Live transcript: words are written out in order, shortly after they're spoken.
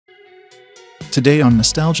Today on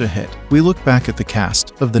Nostalgia Hit, we look back at the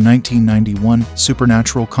cast of the 1991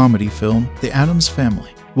 supernatural comedy film, The Addams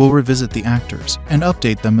Family. We'll revisit the actors and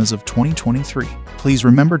update them as of 2023. Please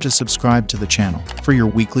remember to subscribe to the channel for your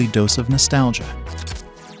weekly dose of nostalgia.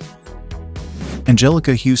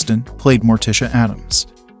 Anjelica Huston played Morticia Addams.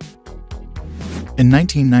 In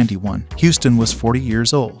 1991, Huston was 40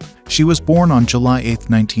 years old. She was born on July 8,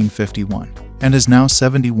 1951, and is now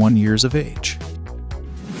 71 years of age.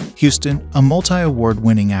 Huston, a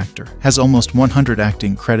multi-award-winning actor, has almost 100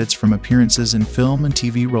 acting credits from appearances in film and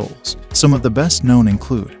TV roles. Some of the best known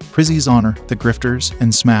include Prizzy's Honor, The Grifters,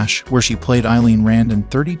 and Smash, where she played Eileen Rand in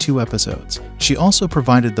 32 episodes. She also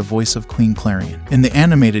provided the voice of Queen Clarion in the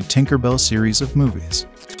animated Tinker Bell series of movies.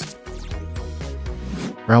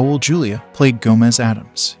 Raul Julia played Gomez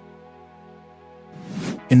Addams.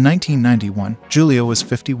 In 1991, Julia was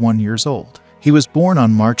 51 years old. He was born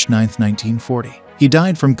on March 9, 1940. He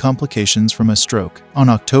died from complications from a stroke on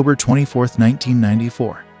October 24,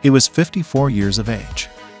 1994. He was 54 years of age.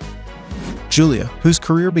 Julia, whose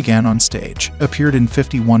career began on stage, appeared in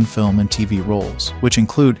 51 film and TV roles, which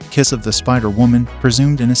include Kiss of the Spider-Woman,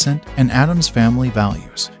 Presumed Innocent, and Addams Family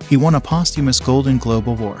Values. He won a posthumous Golden Globe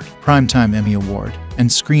Award, Primetime Emmy Award,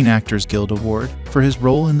 and Screen Actors Guild Award for his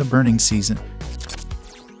role in The Burning Season.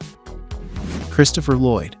 Christopher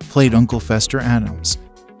Lloyd played Uncle Fester Addams.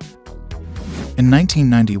 In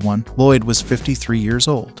 1991, Lloyd was 53 years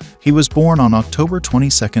old. He was born on October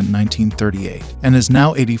 22, 1938, and is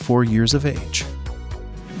now 84 years of age.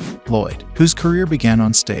 Lloyd, whose career began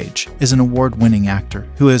on stage, is an award-winning actor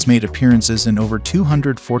who has made appearances in over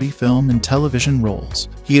 240 film and television roles.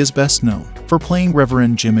 He is best known for playing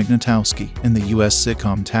Reverend Jim Ignatowski in the U.S.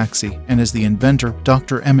 sitcom Taxi and as the inventor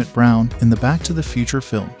Dr. Emmett Brown in the Back to the Future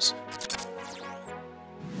films.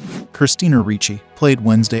 Christina Ricci played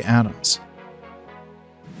Wednesday Addams.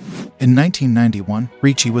 In 1991,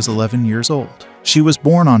 Ricci was 11 years old. She was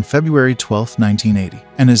born on February 12, 1980,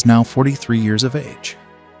 and is now 43 years of age.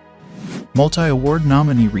 Multi-award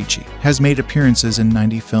nominee Ricci has made appearances in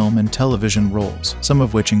 90 film and television roles, some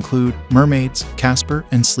of which include Mermaids, Casper,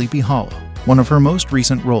 and Sleepy Hollow. One of her most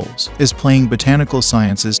recent roles is playing botanical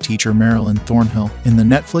sciences teacher Marilyn Thornhill in the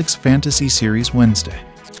Netflix fantasy series Wednesday.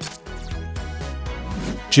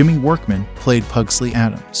 Jimmy Workman played Pugsley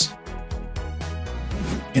Addams.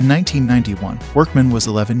 In 1991, Workman was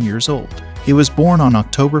 11 years old. He was born on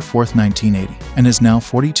October 4, 1980, and is now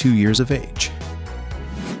 42 years of age.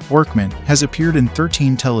 Workman has appeared in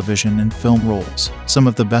 13 television and film roles. Some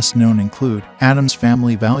of the best known include Addams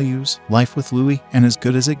Family Values, Life with Louie, and As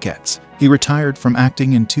Good as It Gets. He retired from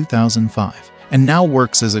acting in 2005 and now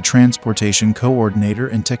works as a transportation coordinator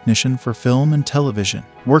and technician for film and television.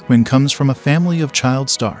 Workman comes from a family of child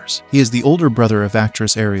stars. He is the older brother of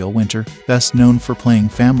actress Ariel Winter, best known for playing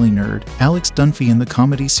family nerd Alex Dunphy in the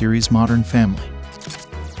comedy series Modern Family.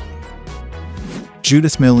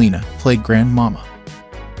 Judith Malina played Grandmama.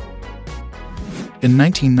 In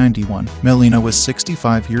 1991, Malina was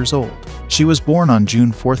 65 years old. She was born on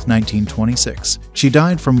June 4, 1926. She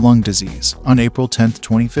died from lung disease on April 10,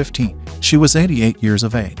 2015. She was 88 years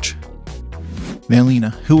of age.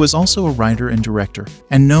 Malina, who was also a writer and director,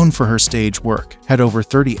 and known for her stage work, had over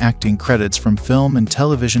 30 acting credits from film and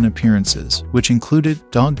television appearances, which included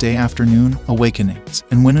Dog Day Afternoon, Awakenings,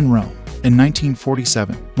 and When in Rome. In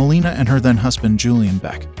 1947, Malina and her then-husband Julian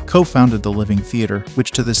Beck co-founded the Living Theater,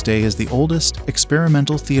 which to this day is the oldest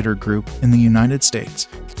experimental theater group in the United States.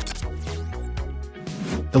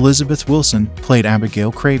 Elizabeth Wilson played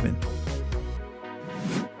Abigail Craven.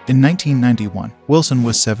 In 1991, Wilson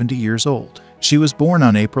was 70 years old. She was born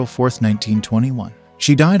on April 4, 1921.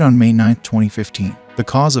 She died on May 9, 2015. The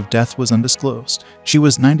cause of death was undisclosed. She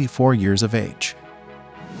was 94 years of age.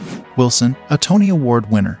 Wilson, a Tony Award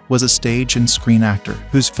winner, was a stage and screen actor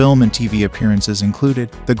whose film and TV appearances included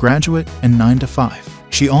The Graduate and 9 to 5.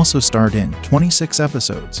 She also starred in 26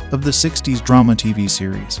 episodes of the 60s drama TV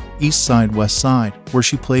series East Side, West Side, where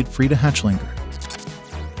she played Frida Hatchlinger.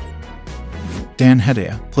 Dan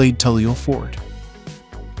Hedaya played Tully Alford.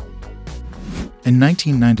 In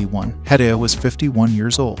 1991, Hedaya was 51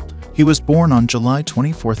 years old. He was born on July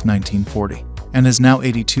 24, 1940, and is now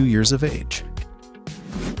 82 years of age.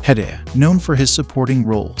 Hedaya, known for his supporting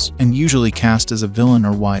roles and usually cast as a villain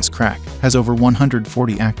or wisecrack, has over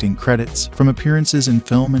 140 acting credits from appearances in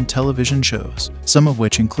film and television shows, some of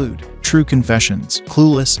which include True Confessions,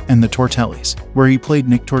 Clueless, and The Tortellis, where he played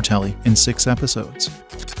Nick Tortelli in 6 episodes.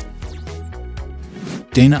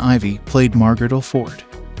 Dana Ivey played Margaret Alford.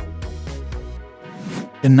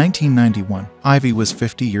 In 1991, Ivey was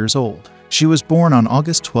 50 years old. She was born on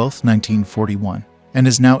August 12, 1941, and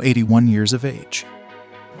is now 81 years of age.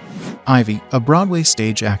 Ivy, a Broadway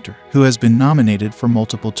stage actor who has been nominated for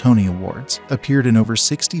multiple Tony Awards, appeared in over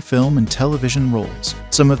 60 film and television roles.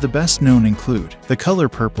 Some of the best known include The Color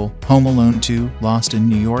Purple, Home Alone 2, Lost in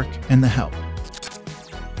New York, and The Help.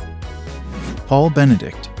 Paul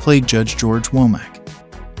Benedict played Judge George Womack.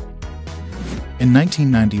 In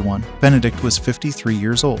 1991, Benedict was 53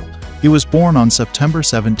 years old. He was born on September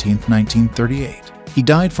 17, 1938. He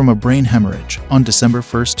died from a brain hemorrhage on December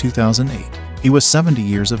 1, 2008. He was 70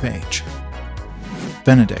 years of age.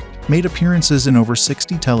 Benedict made appearances in over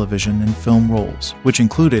 60 television and film roles, which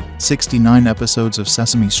included 69 episodes of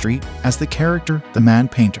Sesame Street as the character The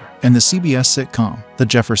Mad Painter, and the CBS sitcom The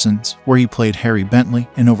Jeffersons, where he played Harry Bentley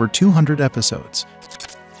in over 200 episodes.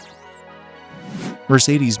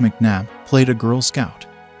 Mercedes McNabb played a Girl Scout.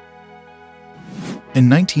 In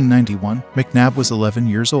 1991, McNabb was 11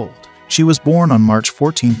 years old. She was born on March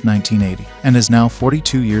 14, 1980, and is now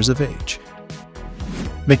 42 years of age.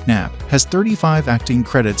 McNabb has 35 acting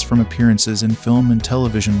credits from appearances in film and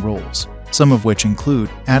television roles, some of which include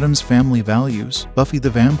Addams Family Values, Buffy the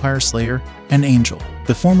Vampire Slayer, and Angel.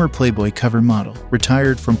 The former Playboy cover model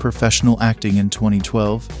retired from professional acting in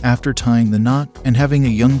 2012 after tying the knot and having a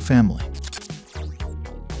young family.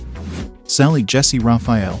 Sally Jessy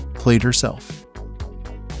Raphael played herself.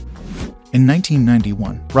 In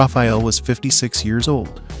 1991, Raphael was 56 years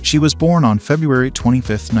old. She was born on February 25,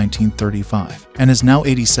 1935, and is now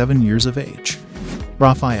 87 years of age.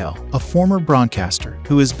 Raphael, a former broadcaster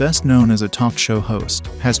who is best known as a talk show host,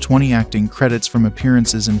 has 20 acting credits from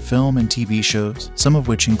appearances in film and TV shows, some of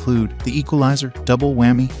which include The Equalizer, Double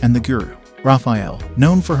Whammy, and The Guru. Raphael,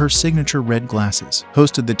 known for her signature red glasses,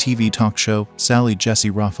 hosted the TV talk show Sally Jessy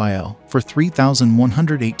Raphael for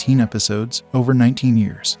 3,118 episodes over 19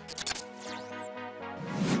 years.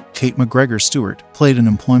 Kate McGregor Stewart played an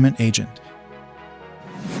employment agent.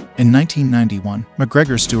 In 1991,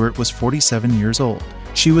 McGregor Stewart was 47 years old.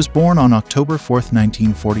 She was born on October 4,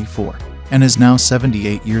 1944, and is now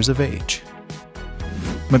 78 years of age.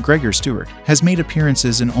 McGregor Stewart has made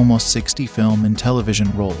appearances in almost 60 film and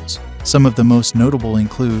television roles. Some of the most notable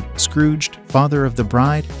include Scrooged, Father of the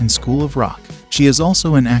Bride, and School of Rock. She is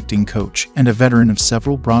also an acting coach and a veteran of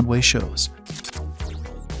several Broadway shows.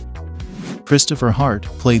 Christopher Hart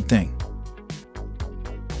played Thing.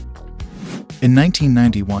 In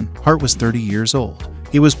 1991, Hart was 30 years old.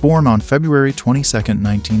 He was born on February 22,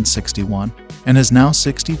 1961, and is now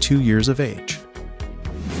 62 years of age.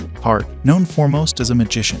 Hart, known foremost as a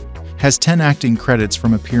magician, has 10 acting credits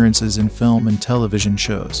from appearances in film and television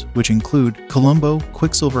shows, which include Columbo,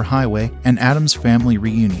 Quicksilver Highway, and Addams Family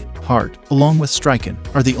Reunion. Hart, along with Stryken,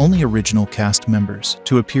 are the only original cast members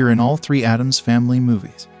to appear in all 3 Addams Family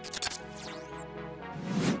movies.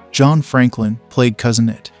 John Franklin played Cousin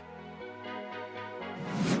It.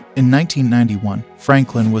 In 1991,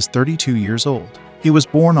 Franklin was 32 years old. He was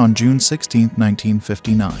born on June 16,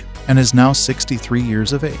 1959, and is now 63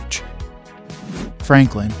 years of age.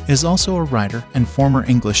 Franklin is also a writer and former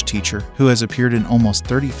English teacher who has appeared in almost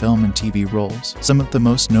 30 film and TV roles. Some of the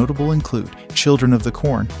most notable include Children of the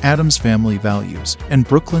Corn, Addams Family Values, and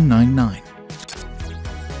Brooklyn Nine-Nine.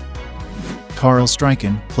 Carl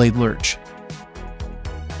Stryken played Lurch.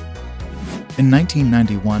 In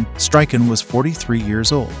 1991, Stryken was 43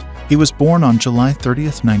 years old. He was born on July 30,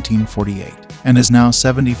 1948, and is now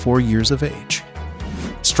 74 years of age.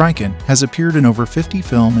 Stryken has appeared in over 50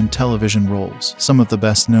 film and television roles. Some of the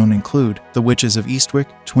best known include The Witches of Eastwick,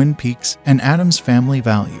 Twin Peaks, and Addams Family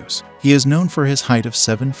Values. He is known for his height of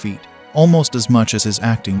 7 feet, almost as much as his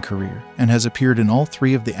acting career, and has appeared in all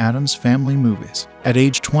 3 of the Addams Family movies. At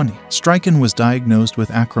age 20, Stryken was diagnosed with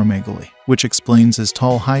acromegaly, which explains his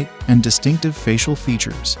tall height and distinctive facial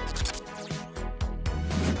features.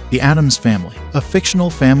 The Addams Family, a fictional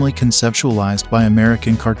family conceptualized by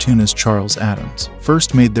American cartoonist Charles Addams,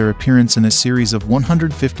 first made their appearance in a series of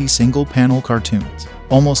 150 single-panel cartoons.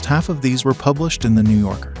 Almost half of these were published in The New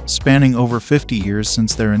Yorker, spanning over 50 years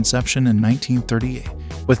since their inception in 1938.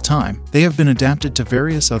 With time, they have been adapted to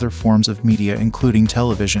various other forms of media including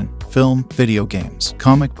television, film, video games,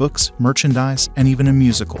 comic books, merchandise, and even a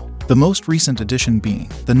musical. The most recent addition being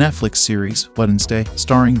the Netflix series Wednesday,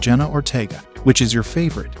 starring Jenna Ortega. Which is your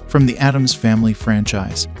favorite from the Addams Family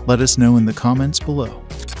franchise? Let us know in the comments below.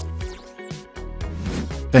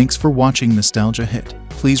 Thanks for watching Nostalgia Hit.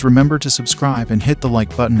 Please remember to subscribe and hit the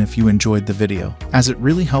like button if you enjoyed the video, as it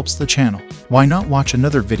really helps the channel. Why not watch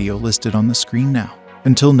another video listed on the screen now?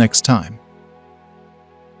 Until next time.